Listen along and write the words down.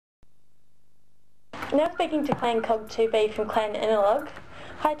Now speaking to Clan Cog 2B from Clan Analogue.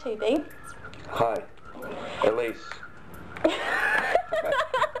 Hi 2B. Hi. Elise. I'm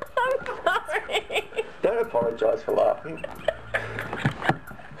sorry. Don't apologise for laughing.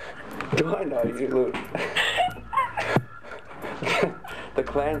 Do I know you? Look. The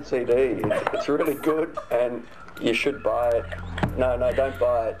Clan CD, it's really good and you should buy it. No, don't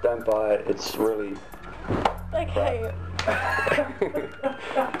buy it. Don't buy it. It's really... Okay.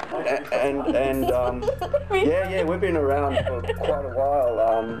 Yeah, we've been around for quite a while,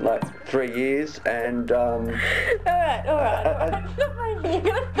 like 3 years, and Alright.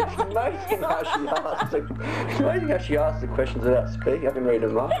 it's amazing how she asks the questions without speaking. I can read her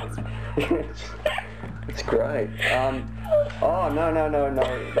mind. It's great. No. We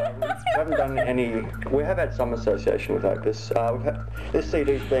haven't done any. We have had some association with Opus. This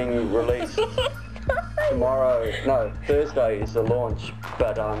CD's being released tomorrow. No, Thursday is the launch,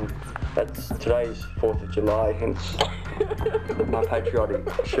 but that's today's 4th of July, hence my patriotic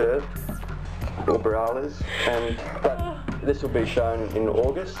shirt, or Baralas, but this will be shown in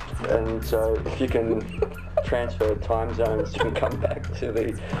August, and so if you can transfer time zones, you can come back to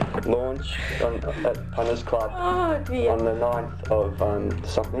the launch at Punters Club on the 9th of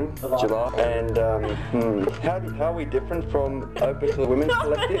July. And how are we different from Opus the Women's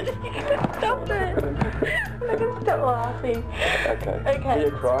Collective? Stop it! I'm going to stop laughing. Okay.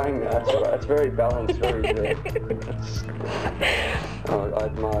 You're crying now. That's all right. It's very balanced, very good. I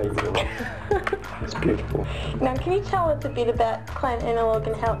admire you. It's beautiful. Now, can you tell us a bit about Clan Analogue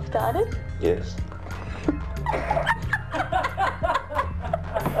and how it started? Yes.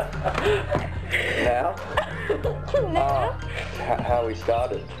 Now? How we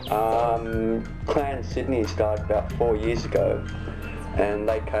started. Clan Sydney started about 4 years ago, and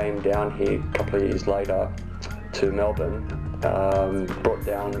they came down here a couple of years later to Melbourne, brought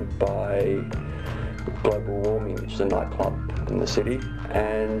down by Global Warming, which is a nightclub in the city,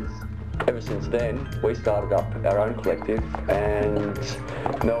 and ever since then we started up our own collective, and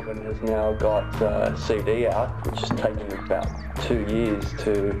Melbourne has now got a CD out, which has taken about 2 years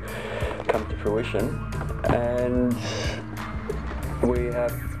to come to fruition, and we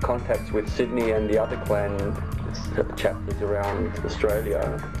have contacts with Sydney and the other clan chapters around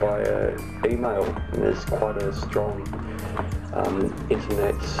Australia via email, and there's quite a strong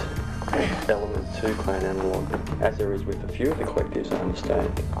internet element to Clan Analogue, as there is with a few of the collectives, I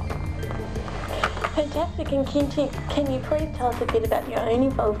understand. Fantastic, and can you please tell us a bit about your own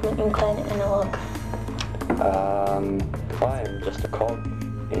involvement in Clan Analogue? I am just a cog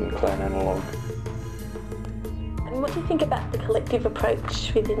in Clan Analogue. And what do you think about the collective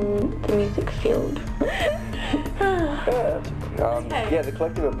approach within the music field? Yeah, the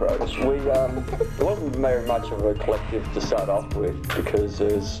collective approach. It wasn't very much of a collective to start off with, because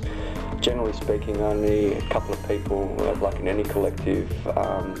there's, generally speaking, only a couple of people, like in any collective,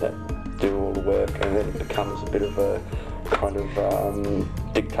 that do all the work, and then it becomes a bit of a kind of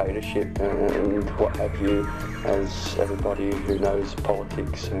dictatorship and what have you, as everybody who knows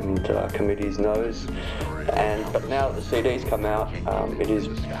politics and committees knows. But now that the CD's come out, it is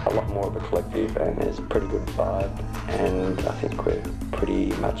a lot more of a collective, and there's a pretty good vibe, and I think we're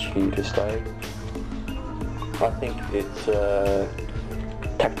pretty much here to stay. I think it's a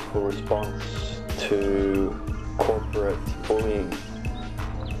tactical response to corporate bullying,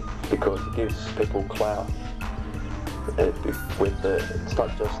 because it gives people clout. It's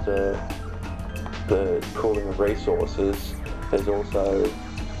not just the pooling of resources, there's also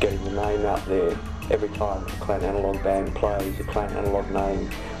getting the name out there. Every time a Clan Analogue band plays, a Clan Analogue name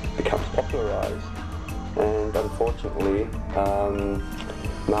becomes popularised, and unfortunately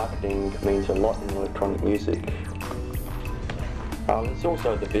marketing means a lot in electronic music. There's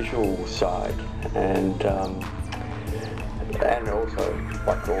also the visual side, and also,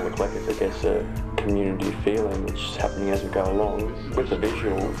 like all the collectives, I guess, a community feeling which is happening as we go along. With the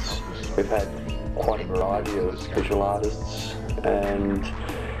visuals, we've had quite a variety of visual artists, and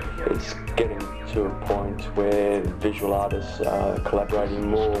it's getting to a point where visual artists are collaborating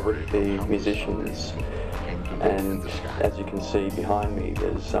more with the musicians. And as you can see behind me,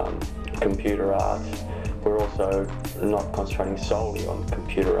 there's computer art. We're also not concentrating solely on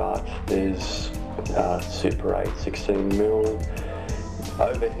computer art. There's Super 8, 16mm,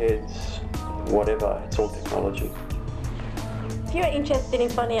 overheads, whatever, it's all technology. If you're interested in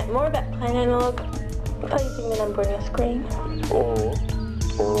finding out more about Clan Analogue, please ring the number on your screen. Or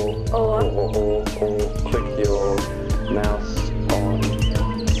click